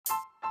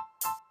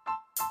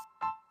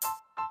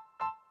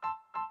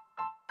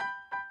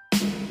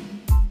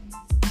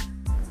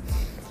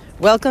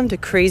Welcome to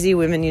Crazy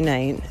Women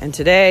Unite. And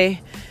today,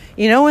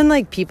 you know when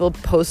like people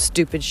post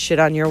stupid shit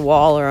on your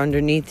wall or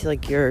underneath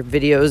like your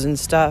videos and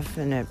stuff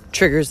and it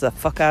triggers the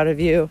fuck out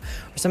of you,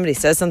 or somebody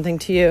says something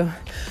to you?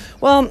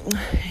 Well,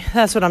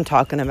 that's what I'm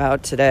talking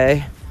about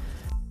today.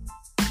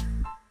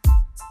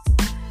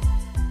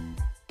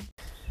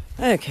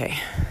 Okay,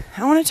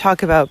 I want to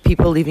talk about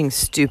people leaving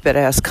stupid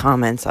ass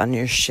comments on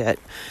your shit.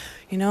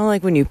 You know,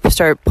 like when you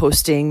start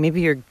posting,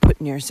 maybe you're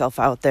putting yourself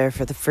out there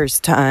for the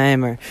first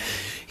time, or,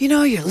 you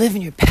know, you're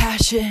living your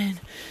passion,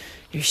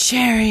 you're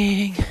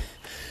sharing,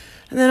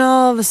 and then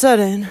all of a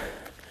sudden,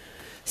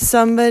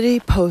 somebody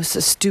posts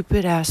a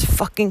stupid ass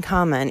fucking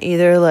comment,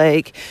 either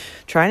like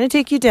trying to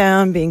take you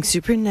down, being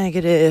super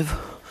negative,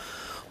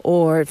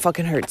 or it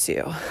fucking hurts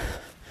you.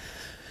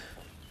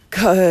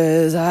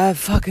 'Cause I've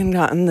fucking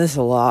gotten this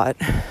a lot,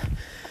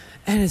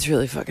 and it's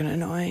really fucking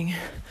annoying.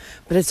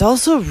 But it's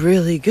also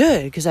really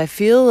good because I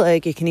feel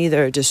like it can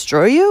either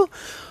destroy you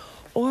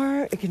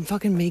or it can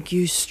fucking make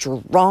you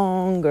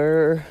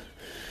stronger.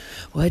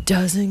 What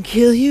doesn't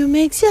kill you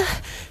makes you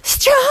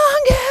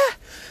stronger.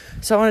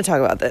 So I want to talk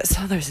about this.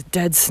 Oh, there's a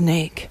dead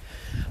snake.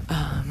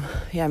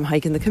 I'm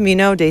hiking the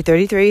Camino, day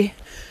 33.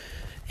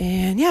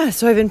 And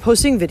so I've been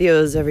posting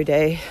videos every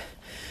day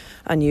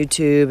on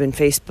YouTube and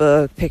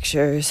Facebook,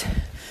 pictures.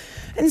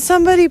 And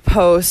somebody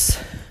posts,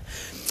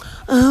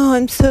 "Oh,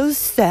 I'm so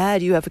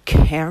sad you have a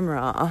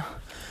camera."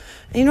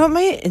 And you know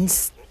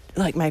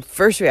what my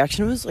first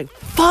reaction was? Like,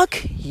 fuck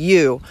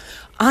you.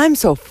 I'm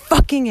so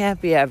fucking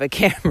happy I have a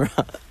camera.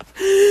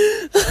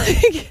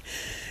 Like,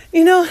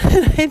 you know,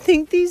 and I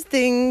think these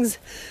things,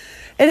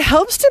 it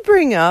helps to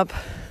bring up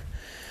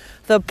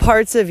the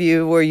parts of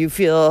you where you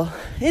feel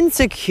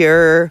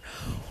insecure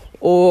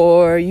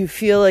or you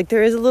feel like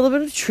there is a little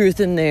bit of truth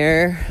in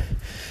there.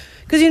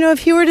 Because, you know,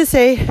 if you were to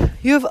say,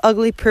 you have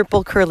ugly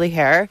purple curly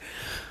hair,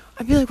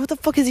 I'd be like, what the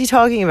fuck is he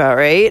talking about,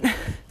 right?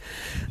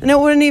 And it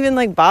wouldn't even,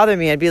 like, bother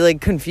me. I'd be, like,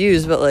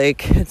 confused, but,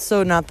 like, it's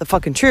so not the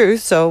fucking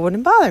truth, so it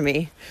wouldn't bother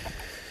me.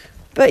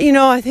 But, you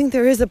know, I think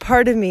there is a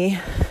part of me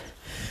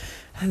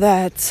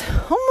that's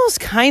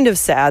almost kind of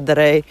sad that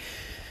I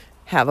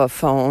have a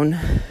phone.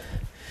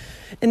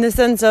 In the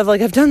sense of, like,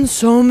 I've done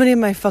so many of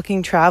my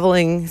fucking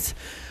travelings,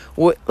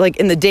 like,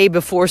 in the day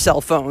before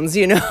cell phones,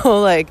 you know?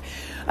 Like,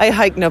 I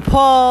hiked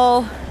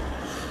Nepal,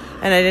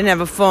 and I didn't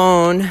have a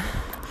phone.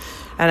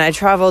 And I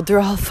traveled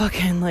through all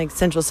fucking, like,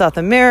 Central South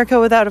America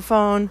without a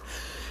phone.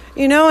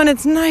 You know, and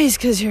it's nice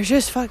because you're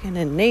just fucking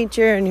in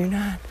nature and you're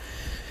not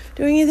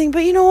doing anything.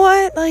 But you know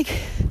what? Like,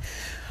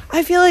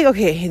 I feel like,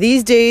 okay,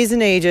 these days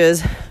and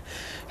ages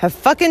have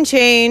fucking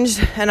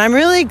changed. And I'm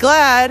really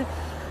glad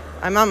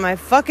I'm on my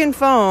fucking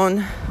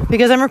phone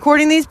because I'm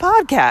recording these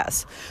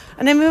podcasts.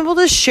 And I'm able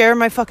to share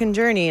my fucking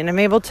journey. And I'm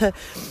able to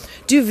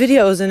do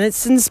videos, and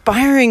it's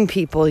inspiring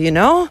people, you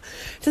know?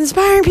 It's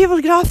inspiring people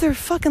to get off their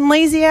fucking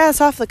lazy ass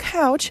off the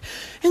couch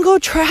and go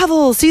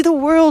travel, see the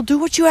world, do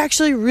what you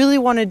actually really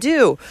want to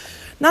do.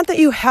 Not that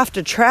you have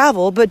to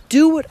travel, but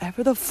do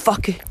whatever the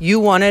fuck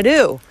you want to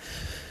do.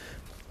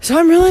 So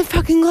I'm really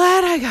fucking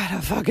glad I got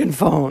a fucking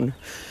phone,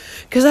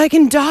 because I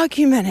can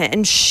document it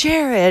and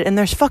share it, and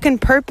there's fucking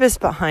purpose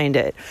behind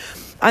it.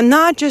 I'm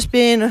not just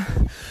being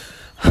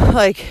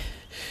like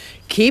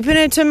keeping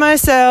it to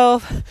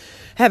myself,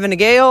 having a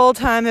gay old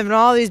time, having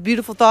all these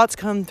beautiful thoughts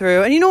come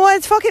through. And you know what?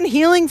 It's fucking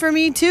healing for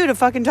me too to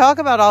fucking talk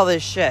about all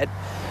this shit.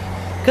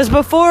 Because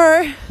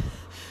before,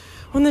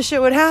 when this shit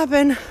would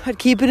happen, I'd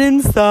keep it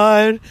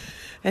inside.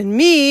 And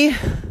me,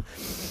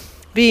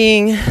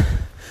 being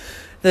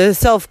the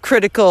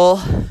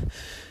self-critical,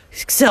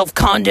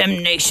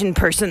 self-condemnation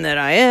person that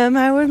I am,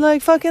 I would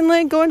like fucking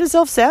like go into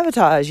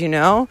self-sabotage, you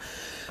know?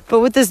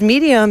 But with this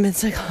medium,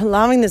 it's like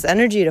allowing this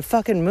energy to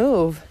fucking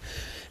move.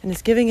 And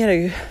it's giving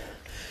it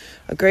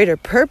a greater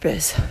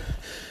purpose,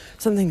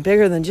 something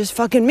bigger than just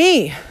fucking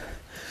me.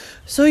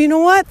 So you know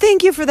what?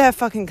 Thank you for that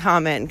fucking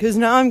comment, because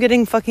now I'm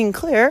getting fucking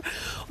clear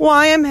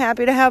why I'm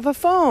happy to have a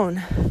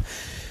phone.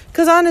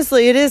 Because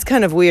honestly, it is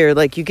kind of weird.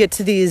 Like, you get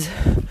to these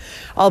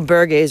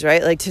albergues,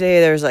 right? Like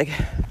today there's like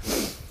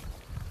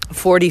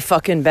 40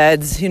 fucking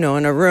beds, you know,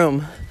 in a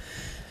room,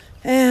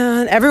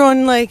 and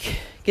everyone like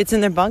gets in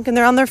their bunk and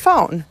they're on their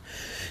phone.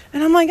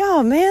 And I'm like,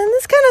 oh man,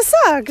 this kind of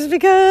sucks,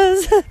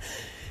 because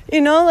you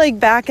know, like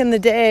back in the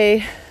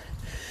day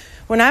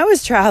when I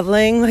was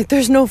traveling, like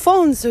there's no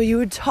phones, so you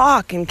would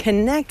talk and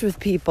connect with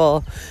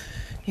people,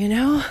 you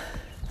know?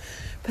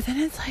 But then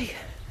it's like,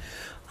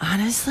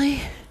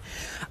 honestly,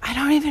 I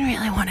don't even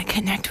really want to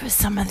connect with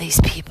some of these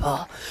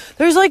people.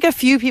 There's like a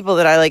few people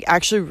that I like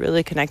actually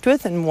really connect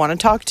with and want to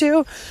talk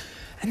to.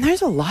 And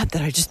there's a lot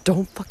that I just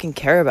don't fucking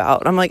care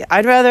about. I'm like,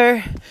 I'd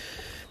rather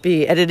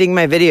be editing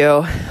my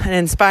video and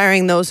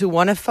inspiring those who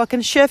want to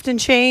fucking shift and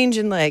change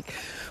and like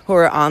who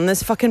are on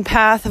this fucking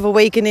path of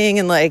awakening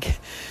and like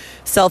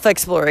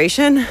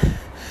self-exploration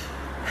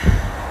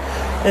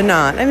than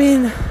not. I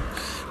mean,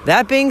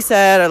 that being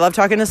said, I love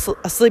talking to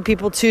asleep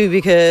people too,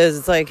 because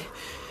it's like,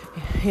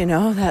 you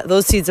know, that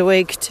those seeds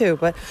awake too.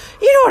 But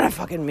you know what I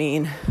fucking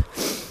mean.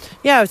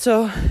 Yeah,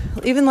 so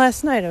even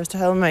last night I was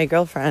telling my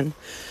girlfriend,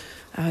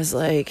 I was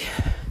like,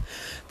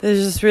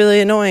 There's this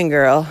really annoying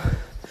girl.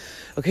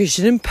 Okay,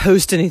 she didn't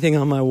post anything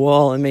on my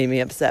wall and made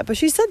me upset, but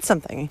she said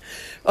something.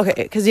 Okay,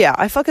 because yeah,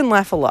 I fucking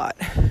laugh a lot.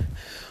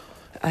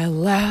 I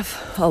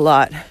laugh a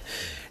lot.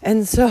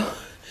 And so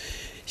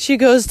she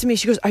goes to me,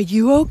 she goes, "Are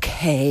you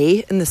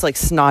okay?" In this like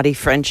snotty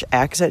French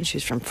accent.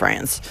 She's from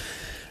France.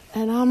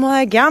 And I'm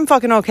like, "Yeah, I'm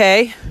fucking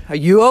okay. Are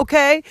you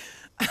okay?"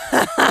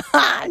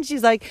 And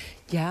she's like,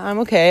 "Yeah, I'm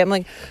okay." I'm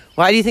like,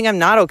 "Why do you think I'm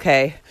not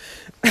okay?"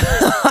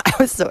 I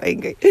was so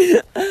angry.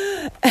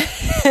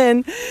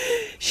 And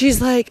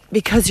she's like,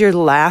 "Because you're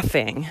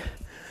laughing."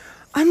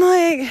 I'm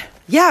like,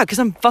 "Yeah, because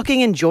I'm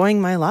fucking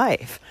enjoying my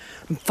life.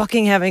 I'm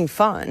fucking having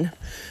fun."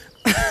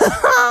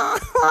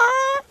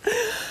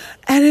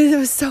 And it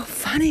was so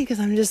funny because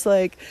I'm just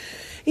like,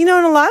 and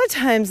a lot of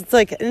times it's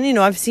like, and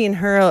I've seen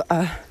her,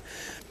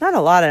 not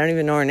a lot, I don't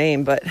even know her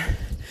name, but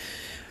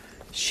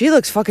she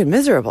looks fucking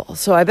miserable.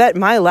 So I bet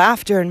my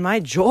laughter and my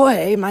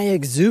joy, my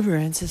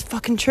exuberance is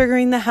fucking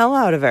triggering the hell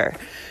out of her,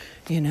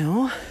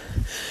 And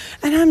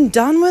I'm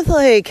done with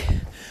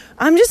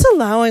I'm just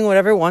allowing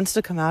whatever wants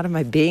to come out of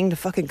my being to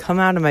fucking come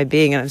out of my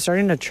being. And I'm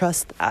starting to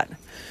trust that,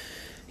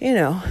 And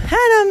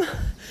I'm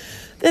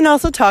then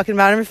also talking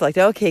about and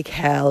reflecting, okay,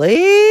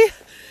 Callie,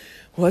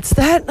 what's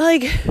that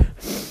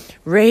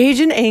rage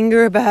and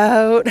anger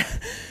about?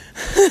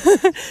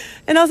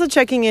 And also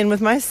checking in with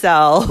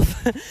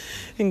myself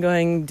and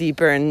going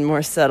deeper and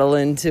more settle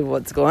into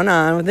what's going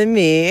on within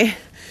me.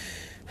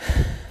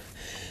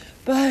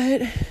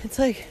 But it's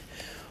like,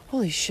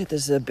 holy shit,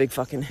 this is a big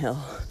fucking hill.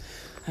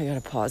 I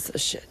gotta pause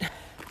this shit.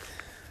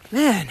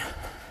 Man,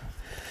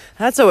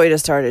 that's a way to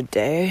start a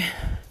day.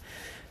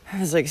 I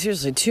was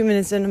seriously 2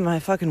 minutes into my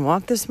fucking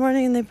walk this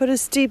morning and they put a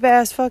steep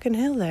ass fucking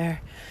hill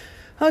there.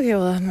 Okay,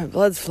 well, my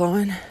blood's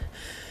flowing.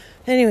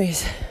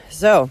 Anyways,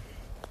 so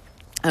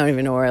I don't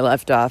even know where I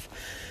left off.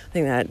 I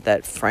think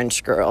that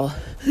French girl.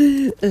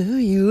 "Oh,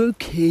 you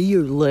okay?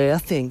 You're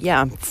laughing." Yeah,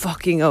 I'm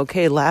fucking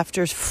okay.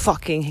 Laughter's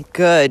fucking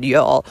good,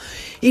 y'all.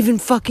 Even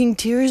fucking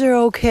tears are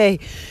okay.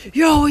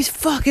 You're always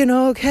fucking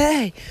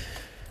okay.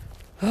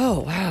 Oh,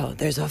 wow,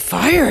 there's a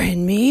fire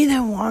in me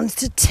that wants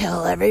to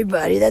tell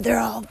everybody that they're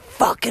all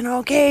fucking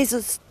okay.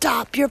 So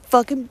stop your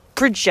fucking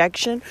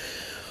projection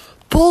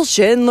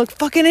bullshit and look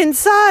fucking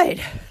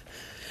inside.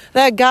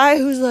 That guy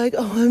who's like,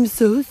 "Oh, I'm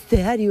so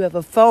sad you have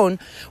a phone."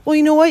 Well,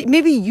 you know what?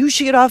 Maybe you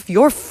should get off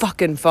your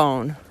fucking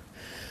phone.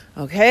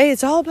 Okay?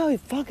 It's all about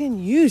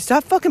fucking you.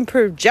 Stop fucking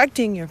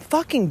projecting your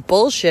fucking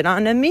bullshit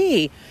onto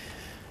me.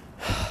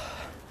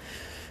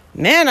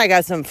 Man, I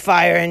got some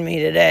fire in me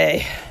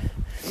today.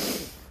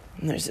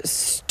 And there's this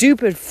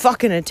stupid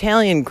fucking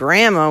Italian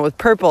grandma with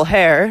purple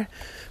hair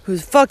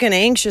who's fucking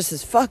anxious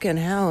as fucking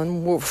hell.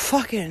 And we're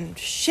fucking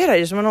shit. I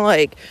just want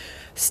to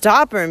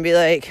stop her and be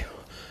like,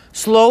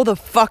 slow the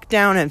fuck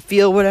down and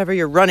feel whatever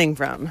you're running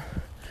from.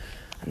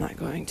 I'm not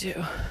going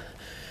to.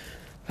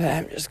 But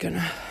I'm just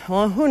gonna,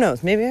 well, who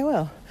knows? Maybe I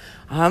will.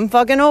 I'm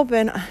fucking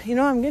open.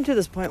 I'm getting to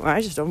this point where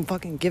I just don't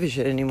fucking give a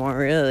shit anymore,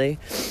 really.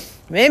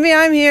 Maybe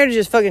I'm here to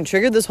just fucking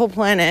trigger this whole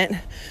planet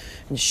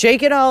and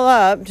shake it all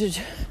up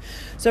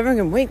so everyone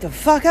can wake the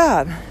fuck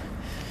up.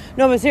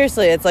 No, but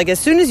seriously, it's as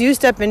soon as you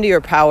step into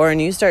your power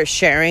and you start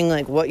sharing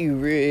what you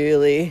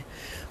really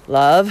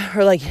love,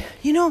 or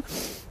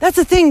that's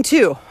a thing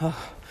too.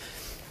 Oh.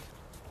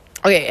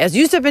 Okay, as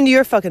you step into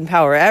your fucking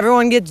power,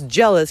 everyone gets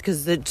jealous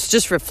because it's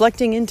just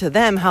reflecting into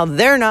them how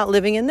they're not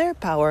living in their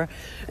power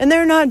and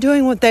they're not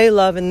doing what they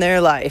love in their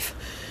life.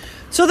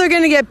 So they're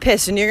going to get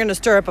pissed and you're going to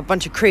stir up a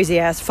bunch of crazy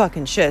ass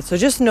fucking shit. So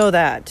just know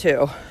that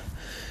too.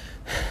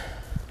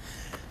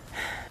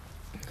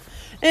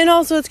 And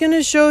also it's going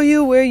to show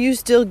you where you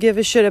still give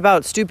a shit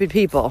about stupid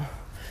people.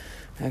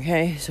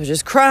 Okay, so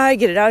just cry,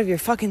 get it out of your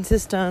fucking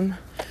system.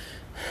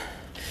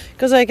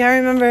 Because I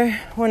remember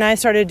when I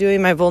started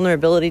doing my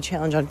vulnerability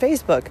challenge on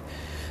Facebook,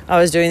 I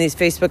was doing these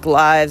Facebook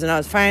lives and I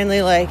was finally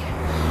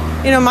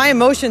my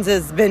emotions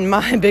has been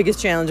my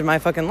biggest challenge in my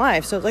fucking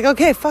life. So it's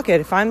okay, fuck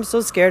it. If I'm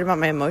so scared about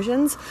my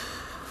emotions,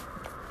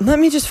 let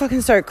me just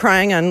fucking start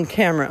crying on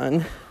camera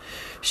and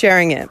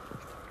sharing it.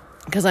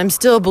 Because I'm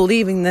still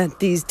believing that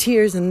these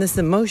tears and this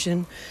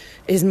emotion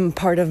is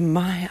part of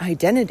my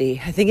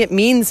identity. I think it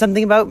means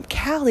something about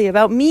Callie,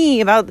 about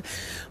me, about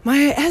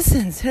my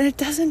essence. And it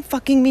doesn't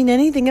fucking mean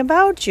anything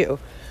about you.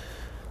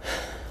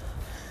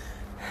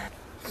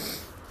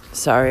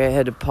 Sorry, I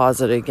had to pause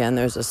it again.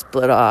 There's a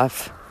split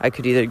off. I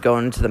could either go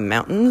into the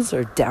mountains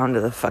or down to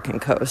the fucking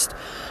coast.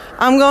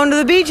 I'm going to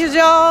the beaches,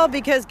 y'all,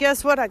 because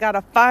guess what? I got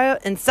a fire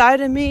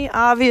inside of me,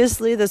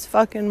 obviously, this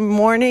fucking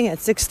morning at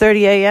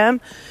 6:30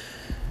 a.m.,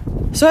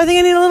 so I think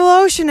I need a little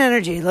ocean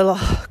energy, a little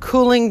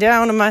cooling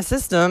down of my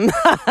system.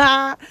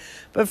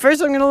 But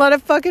first I'm going to let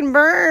it fucking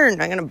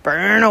burn. I'm going to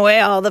burn away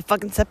all the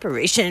fucking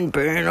separation,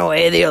 burn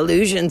away the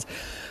illusions.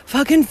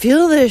 Fucking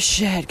feel this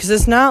shit. Because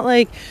it's not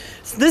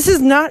this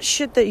is not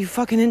shit that you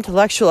fucking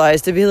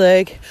intellectualize to be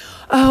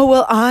oh,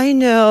 well, I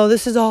know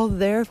this is all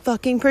their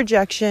fucking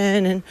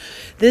projection. And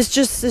this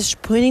just is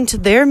pointing to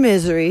their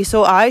misery.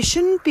 So I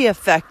shouldn't be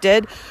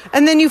affected.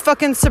 And then you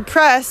fucking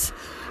suppress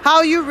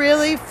how you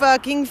really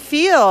fucking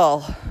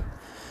feel.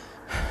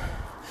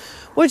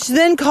 which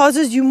then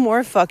causes you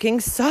more fucking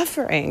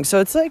suffering. So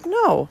it's like,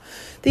 no,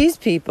 these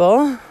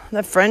people,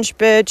 the French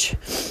bitch,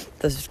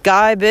 this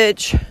guy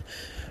bitch,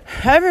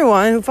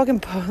 everyone who fucking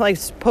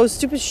posts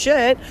stupid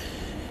shit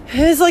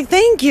is like,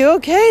 thank you.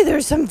 Okay,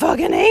 there's some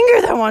fucking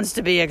anger that wants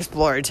to be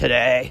explored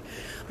today.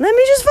 Let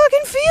me just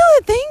fucking feel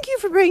it. Thank you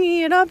for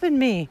bringing it up in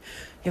me,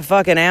 you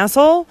fucking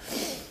asshole.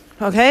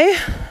 Okay?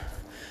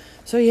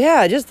 So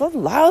yeah, just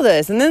allow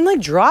this. And then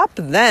drop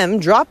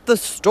the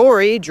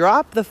story,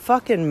 drop the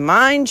fucking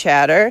mind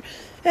chatter,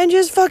 and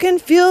just fucking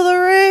feel the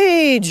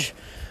rage.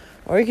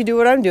 Or you could do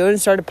what I'm doing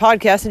and start a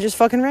podcast and just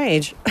fucking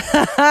rage.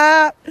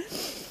 I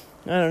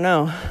don't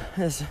know.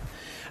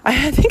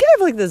 I think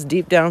I have this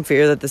deep down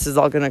fear that this is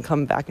all going to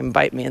come back and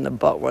bite me in the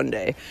butt one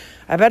day.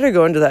 I better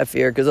go into that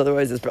fear because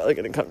otherwise it's probably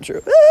going to come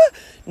true.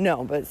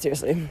 No, but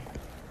seriously.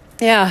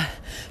 Yeah.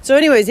 So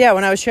anyways,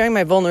 when I was sharing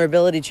my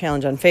vulnerability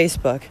challenge on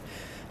Facebook,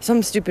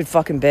 some stupid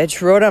fucking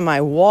bitch wrote on my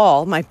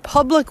wall, my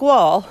public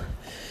wall,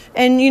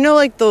 and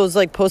those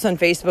posts on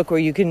Facebook where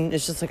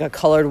it's just a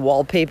colored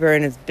wallpaper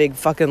and it's big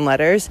fucking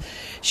letters.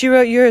 She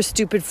wrote, "You're a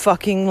stupid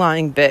fucking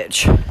lying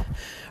bitch,"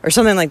 or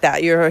something like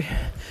that. You're a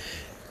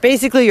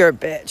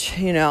bitch,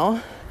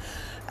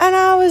 And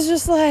I was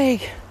just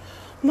like,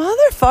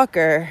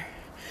 motherfucker,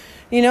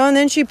 and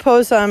then she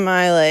posts on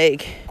my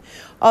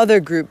other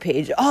group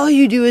page. All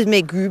you do is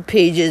make group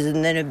pages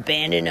and then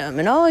abandon them,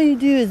 and all you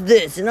do is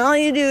this, and all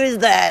you do is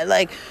that.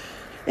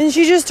 And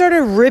she just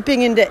started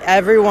ripping into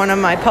every one of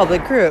my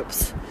public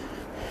groups.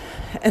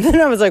 And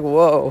then I was like,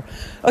 whoa,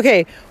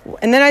 okay.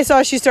 And then I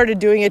saw she started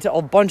doing it to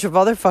a bunch of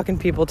other fucking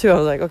people too. I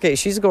was like, okay,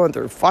 she's going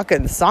through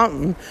fucking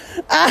something.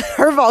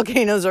 Her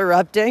volcano's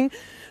erupting.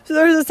 So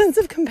there was a sense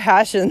of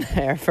compassion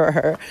there for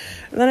her.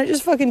 And then I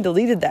just fucking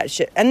deleted that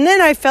shit. And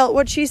then I felt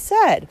what she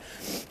said,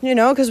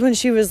 because when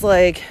she was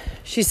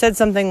she said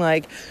something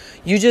like,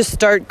 you just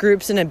start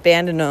groups and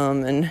abandon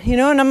them. And,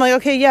 and I'm like,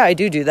 okay, yeah, I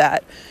do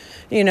that,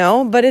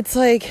 but it's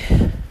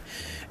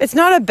it's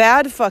not a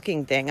bad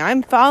fucking thing.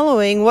 I'm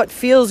following what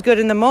feels good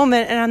in the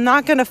moment, and I'm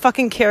not going to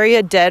fucking carry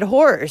a dead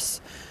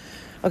horse.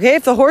 Okay,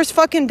 if the horse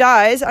fucking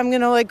dies, I'm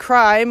going to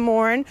cry,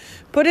 mourn,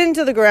 put it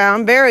into the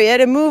ground, bury it,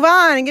 and move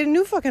on and get a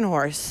new fucking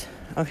horse.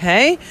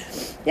 Okay?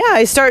 Yeah,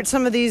 I start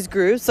some of these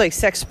groups like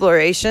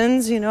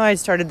Sexplorations. I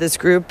started this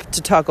group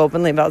to talk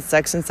openly about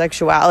sex and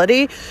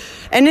sexuality.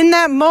 And in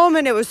that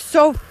moment, it was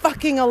so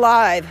fucking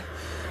alive.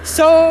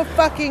 So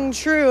fucking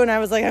true. And I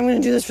was like, I'm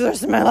going to do this for the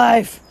rest of my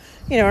life.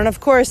 And of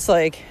course,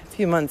 a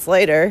few months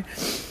later,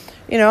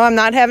 I'm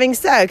not having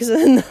sex.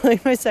 And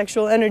my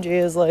sexual energy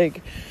is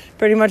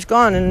pretty much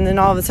gone. And then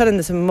all of a sudden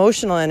this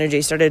emotional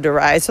energy started to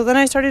rise. So then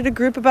I started a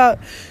group about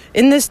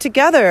in this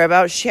together,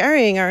 about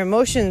sharing our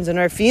emotions and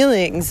our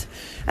feelings.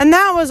 And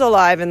that was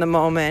alive in the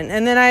moment.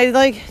 And then I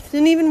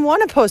didn't even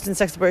want to post in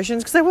Sexplorations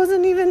because that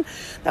wasn't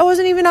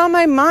even on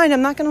my mind.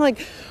 I'm not going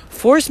to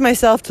force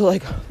myself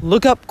to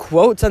look up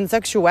quotes on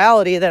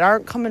sexuality that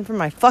aren't coming from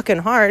my fucking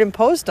heart and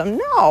post them.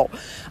 No,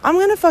 I'm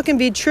going to fucking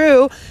be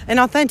true and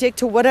authentic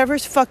to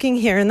whatever's fucking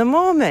here in the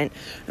moment.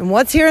 And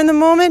what's here in the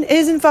moment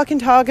isn't fucking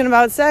talking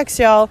about sex,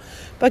 y'all.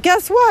 But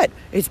guess what?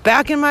 It's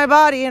back in my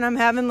body and I'm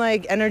having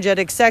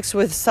energetic sex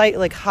with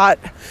hot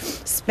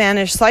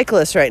Spanish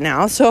cyclists right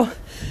now. So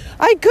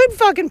I could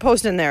fucking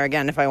post in there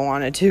again if I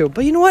wanted to.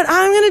 But you know what?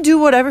 I'm going to do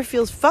whatever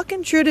feels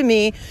fucking true to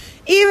me,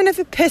 even if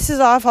it pisses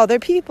off other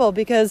people,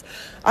 because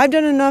I've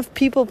done enough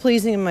people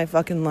pleasing in my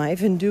fucking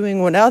life and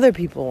doing what other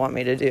people want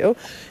me to do.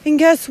 And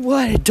guess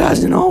what? It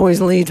doesn't always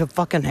lead to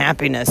fucking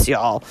happiness,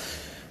 y'all.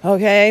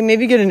 Okay?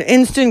 Maybe get an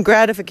instant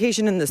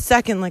gratification in the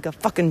second, like a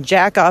fucking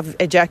jack-off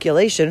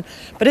ejaculation.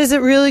 But is it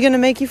really going to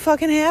make you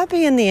fucking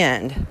happy in the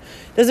end?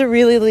 Does it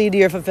really lead to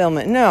your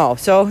fulfillment? No.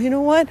 So, you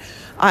know what?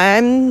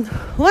 I'm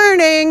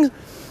learning.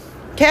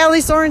 Callie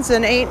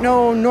Sorensen ain't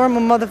no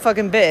normal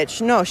motherfucking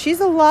bitch. No, she's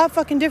a lot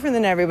fucking different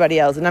than everybody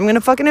else. And I'm going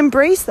to fucking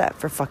embrace that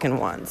for fucking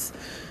once.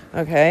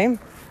 Okay?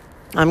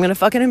 I'm going to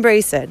fucking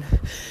embrace it.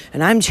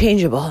 And I'm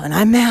changeable. And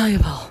I'm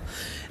malleable.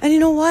 And you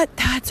know what?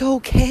 That's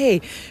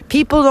okay.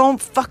 People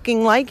don't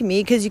fucking like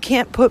me because you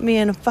can't put me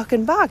in a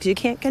fucking box. You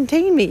can't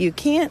contain me. You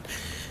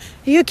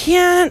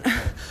can't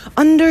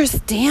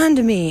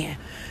understand me.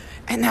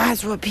 And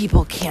that's what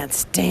people can't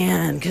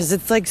stand, because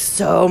it's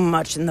so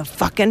much in the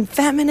fucking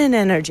feminine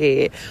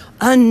energy.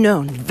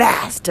 Unknown,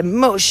 vast,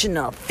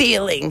 emotional,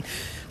 feeling,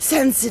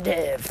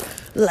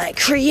 sensitive,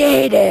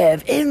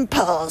 creative,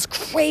 impulse,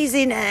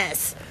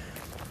 craziness.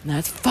 And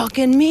that's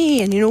fucking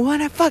me. And you know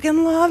what? I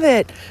fucking love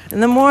it.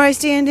 And the more I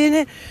stand in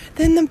it,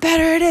 then the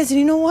better it is. And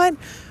you know what?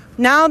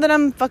 Now that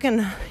I'm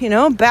fucking,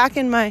 back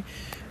in my,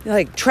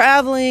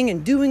 traveling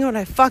and doing what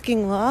I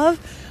fucking love,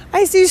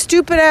 I see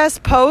stupid ass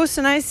posts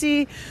and I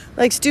see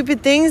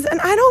stupid things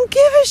and I don't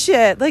give a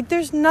shit.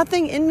 There's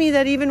nothing in me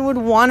that even would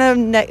want a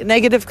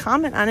negative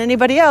comment on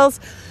anybody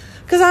else,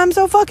 because I'm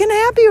so fucking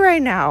happy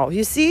right now,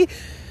 you see?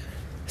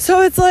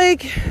 So it's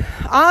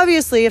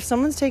obviously if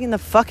someone's taking the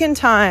fucking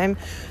time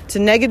to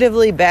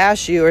negatively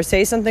bash you or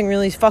say something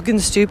really fucking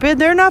stupid,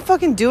 they're not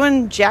fucking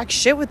doing jack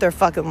shit with their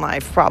fucking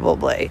life,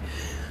 probably.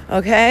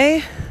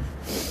 Okay?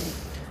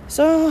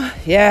 So,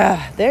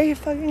 yeah, there you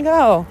fucking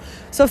go.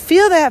 So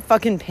feel that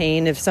fucking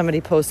pain if somebody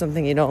posts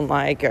something you don't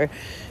like, or,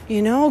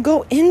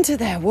 go into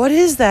that. What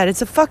is that?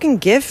 It's a fucking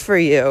gift for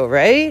you,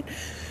 right?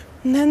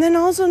 And then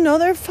also know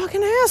they're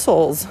fucking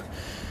assholes.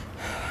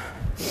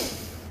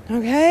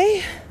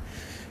 Okay?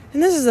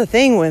 And this is the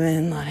thing,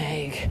 women,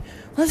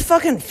 let's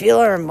fucking feel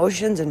our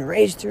emotions and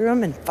rage through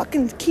them and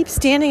fucking keep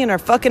standing in our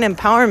fucking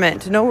empowerment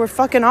to know we're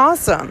fucking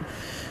awesome.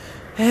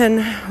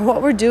 And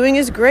what we're doing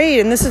is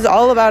great. And this is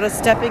all about us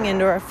stepping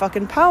into our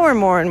fucking power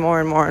more and more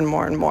and more and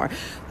more and more.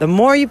 The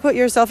more you put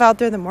yourself out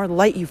there, the more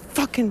light you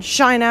fucking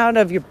shine out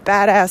of your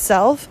badass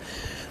self,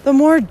 the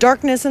more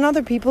darkness in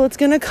other people it's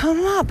going to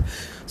come up.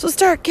 So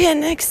start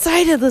getting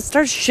excited. Let's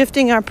start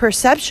shifting our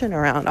perception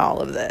around all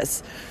of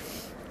this.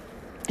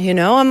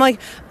 I'm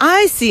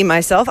I see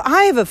myself.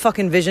 I have a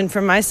fucking vision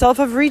for myself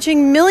of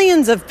reaching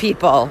millions of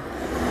people.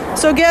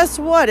 So guess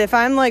what? If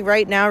I'm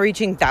right now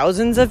reaching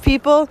thousands of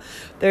people,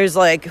 there's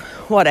a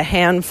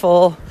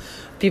handful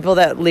people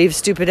that leave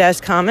stupid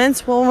ass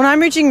comments. Well, when I'm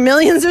reaching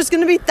millions, there's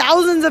going to be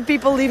thousands of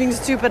people leaving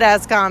stupid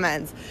ass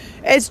comments.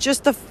 It's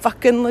just the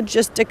fucking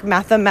logistic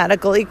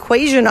mathematical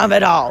equation of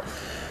it all.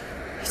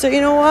 So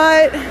you know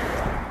what?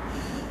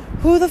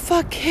 Who the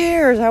fuck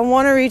cares? I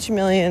want to reach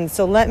millions.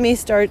 So let me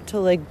start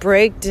to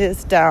break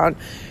this down.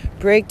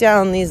 Break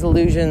down these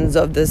illusions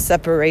of this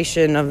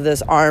separation, of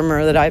this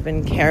armor that I've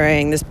been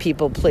carrying, this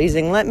people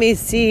pleasing. Let me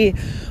see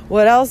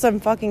what else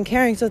I'm fucking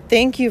carrying. So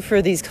thank you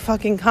for these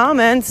fucking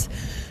comments,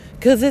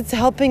 because it's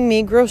helping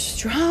me grow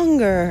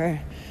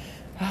stronger.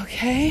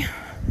 Okay.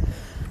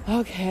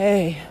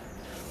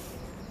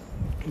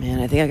 Man,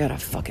 I think I got a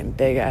fucking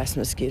big ass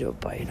mosquito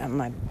bite on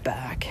my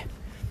back.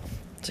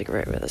 It's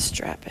right where the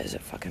strap is.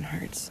 It fucking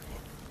hurts.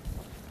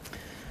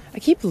 I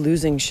keep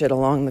losing shit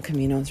along the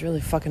Camino. It's really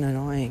fucking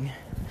annoying.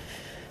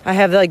 I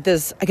have I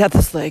got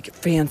this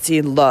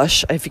fancy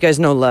Lush. If you guys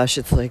know Lush,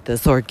 it's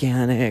this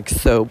organic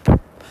soap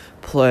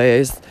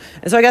place.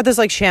 And so I got this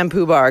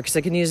shampoo bar because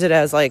I can use it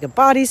as a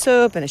body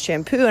soap and a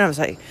shampoo. And I was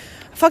I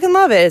fucking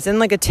love it. It's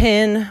in a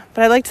tin,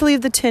 but I like to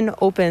leave the tin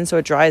open so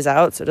it dries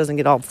out so it doesn't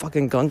get all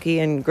fucking gunky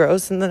and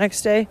gross in the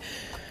next day.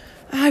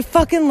 I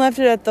fucking left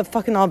it at the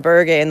fucking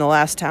albergue in the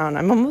last town.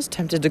 I'm almost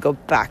tempted to go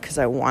back because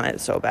I want it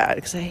so bad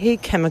because I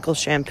hate chemical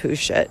shampoo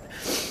shit.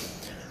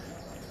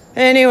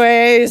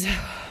 Anyways...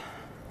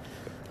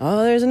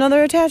 Oh, there's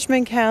another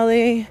attachment,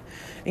 Callie.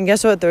 And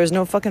guess what? There was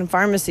no fucking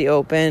pharmacy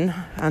open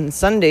on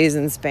Sundays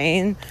in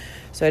Spain.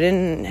 So I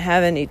didn't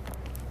have any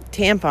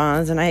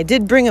tampons. And I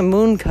did bring a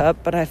moon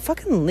cup, but I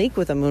fucking leak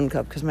with a moon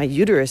cup because my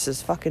uterus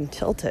is fucking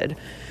tilted.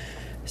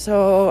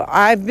 So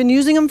I've been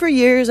using them for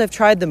years. I've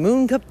tried the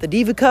moon cup, the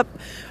diva cup.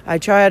 I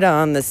tried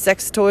the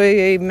sex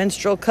toy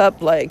menstrual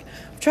cup. I've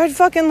tried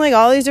fucking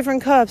all these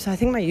different cups. I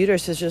think my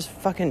uterus is just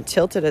fucking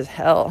tilted as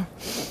hell.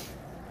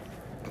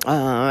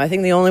 I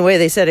think the only way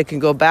they said it can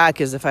go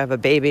back is if I have a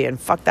baby, and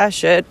fuck that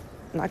shit.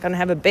 I'm not gonna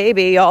have a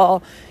baby,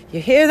 y'all. You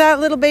hear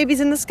that, little babies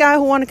in the sky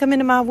who want to come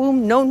into my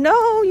womb? No,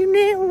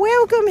 you're not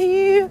welcome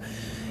here.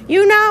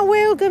 You're not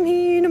welcome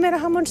here, no matter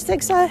how much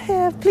sex I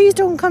have. Please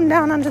don't come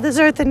down onto this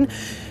earth and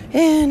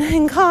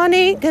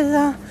incarnate, because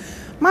I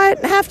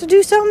might have to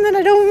do something that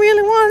I don't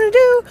really want to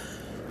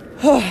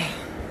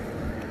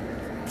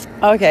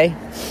do. Okay.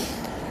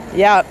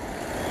 Yeah.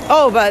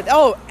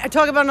 I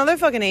talk about another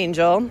fucking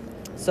angel.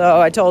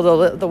 So I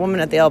told the woman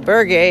at the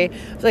albergue,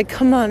 I was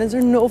come on, is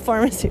there no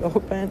pharmacy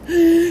open?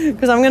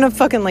 Because I'm going to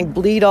fucking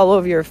bleed all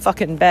over your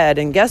fucking bed.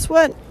 And guess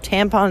what?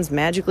 Tampons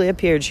magically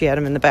appeared. She had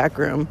them in the back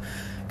room.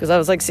 Because I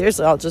was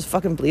seriously, I'll just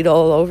fucking bleed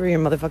all over your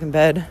motherfucking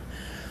bed.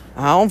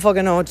 I don't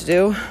fucking know what to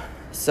do.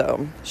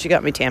 So she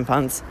got me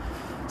tampons.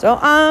 So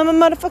I'm a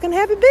motherfucking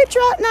happy bitch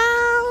right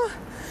now.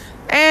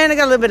 And I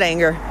got a little bit of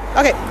anger.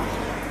 Okay.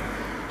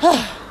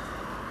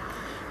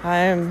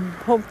 I'm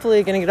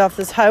hopefully going to get off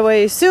this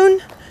highway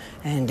soon.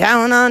 And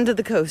down onto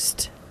the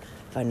coast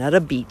for another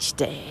beach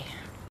day.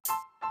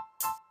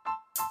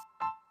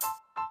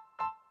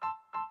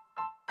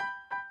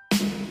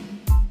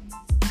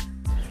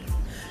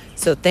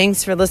 So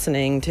thanks for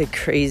listening to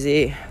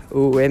Crazy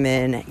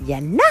Women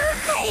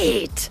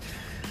Unite.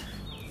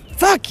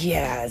 Fuck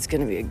yeah, it's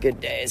gonna be a good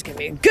day. It's gonna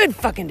be a good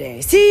fucking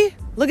day. See?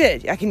 Look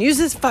at it. I can use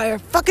this fire,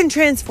 fucking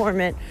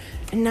transform it.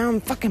 And now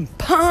I'm fucking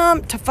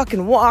pumped to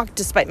fucking walk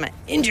despite my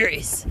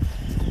injuries.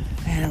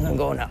 And I'm gonna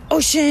go in the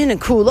ocean and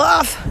cool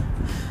off.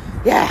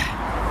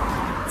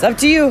 Yeah. It's up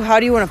to you. How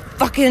do you want to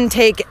fucking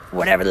take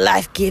whatever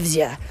life gives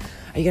you?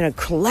 Are you gonna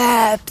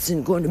collapse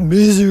and go into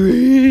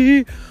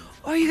misery?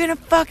 Or are you gonna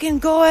fucking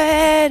go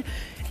ahead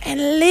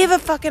and live a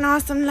fucking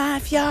awesome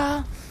life,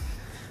 y'all?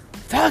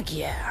 Fuck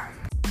yeah.